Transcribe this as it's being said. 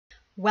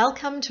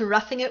Welcome to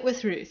Roughing It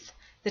with Ruth,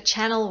 the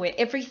channel where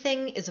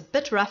everything is a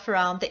bit rough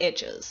around the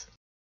edges.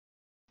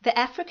 The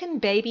African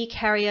Baby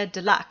Carrier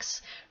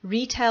Deluxe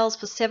retails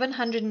for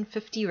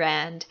 750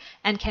 Rand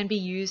and can be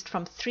used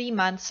from 3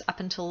 months up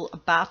until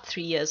about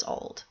 3 years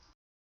old.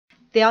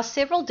 There are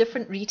several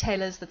different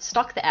retailers that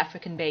stock the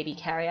African Baby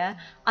Carrier.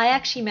 I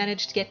actually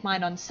managed to get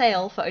mine on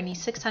sale for only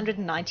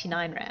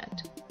 699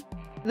 Rand.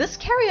 This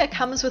carrier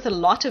comes with a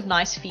lot of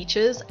nice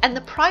features and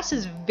the price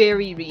is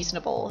very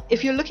reasonable.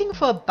 If you're looking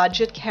for a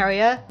budget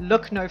carrier,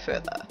 look no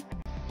further.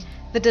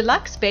 The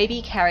Deluxe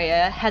Baby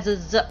Carrier has a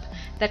zip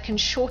that can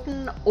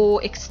shorten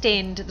or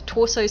extend the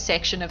torso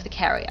section of the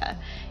carrier.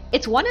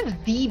 It's one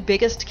of the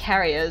biggest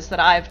carriers that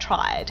I've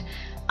tried.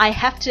 I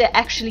have to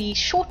actually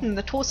shorten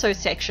the torso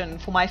section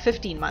for my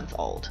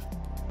 15-month-old.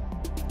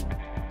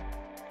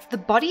 The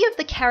body of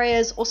the carrier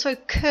is also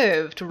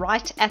curved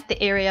right at the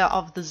area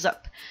of the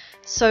zip.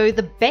 So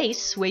the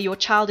base where your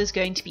child is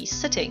going to be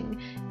sitting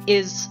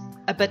is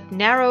a bit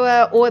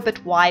narrower or a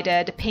bit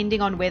wider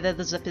depending on whether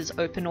the zip is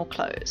open or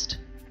closed.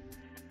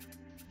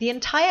 The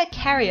entire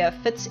carrier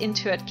fits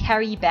into a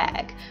carry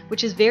bag,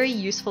 which is very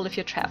useful if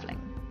you're traveling.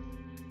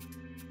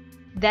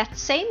 That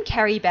same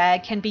carry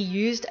bag can be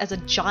used as a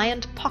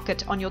giant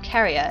pocket on your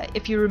carrier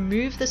if you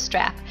remove the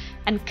strap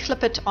and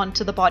clip it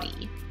onto the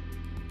body.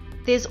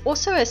 There's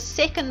also a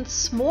second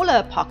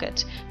smaller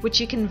pocket which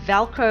you can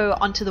velcro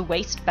onto the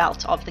waist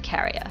belt of the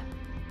carrier.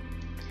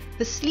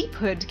 The sleep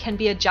hood can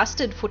be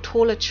adjusted for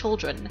taller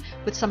children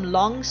with some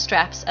long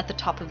straps at the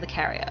top of the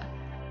carrier.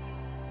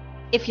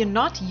 If you're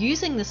not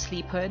using the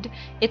sleep hood,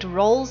 it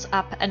rolls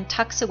up and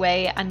tucks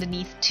away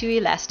underneath 2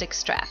 elastic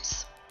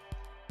straps.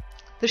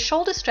 The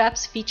shoulder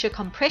straps feature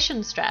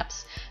compression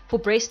straps for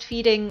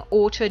breastfeeding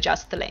or to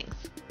adjust the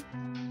length.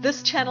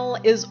 This channel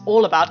is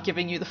all about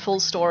giving you the full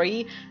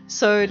story,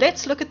 so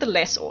let's look at the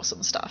less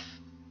awesome stuff.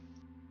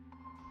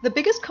 The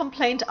biggest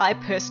complaint I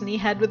personally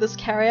had with this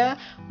carrier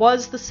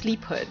was the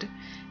sleep hood.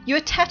 You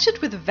attach it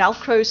with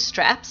Velcro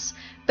straps,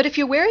 but if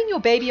you're wearing your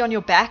baby on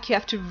your back, you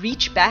have to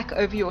reach back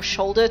over your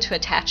shoulder to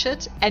attach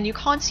it, and you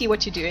can't see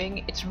what you're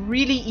doing. It's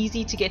really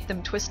easy to get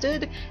them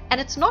twisted, and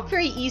it's not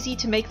very easy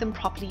to make them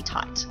properly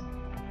tight.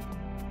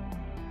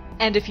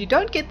 And if you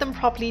don't get them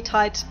properly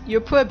tight,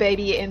 your poor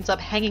baby ends up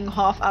hanging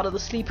half out of the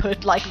sleep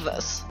hood like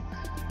this.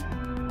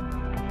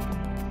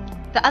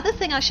 The other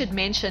thing I should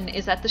mention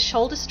is that the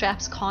shoulder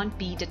straps can't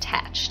be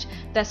detached.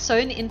 They're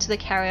sewn into the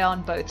carrier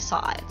on both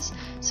sides.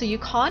 So you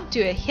can't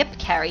do a hip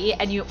carry,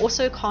 and you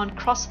also can't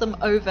cross them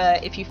over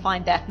if you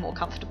find that more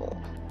comfortable.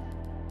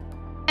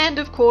 And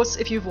of course,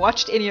 if you've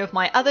watched any of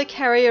my other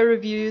carrier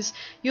reviews,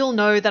 you'll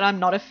know that I'm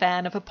not a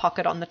fan of a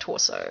pocket on the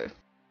torso.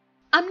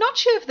 I'm not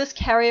sure if this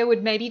carrier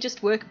would maybe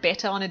just work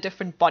better on a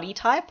different body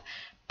type,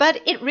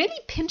 but it really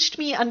pinched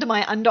me under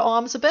my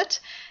underarms a bit.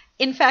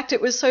 In fact,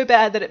 it was so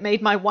bad that it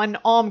made my one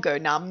arm go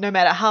numb, no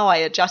matter how I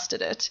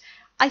adjusted it.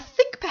 I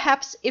think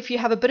perhaps if you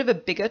have a bit of a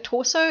bigger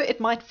torso, it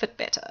might fit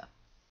better.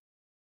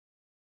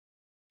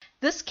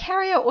 This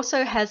carrier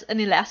also has an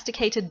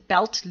elasticated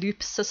belt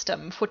loop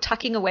system for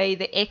tucking away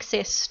the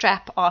excess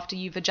strap after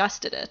you've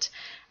adjusted it.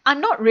 I'm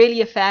not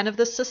really a fan of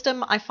this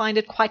system. I find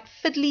it quite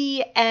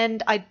fiddly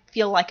and I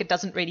feel like it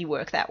doesn't really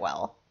work that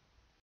well.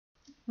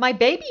 My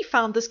baby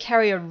found this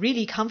carrier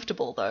really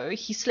comfortable though.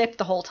 He slept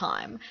the whole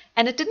time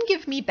and it didn't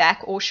give me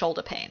back or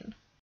shoulder pain.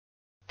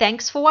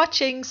 Thanks for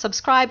watching.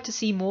 Subscribe to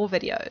see more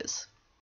videos.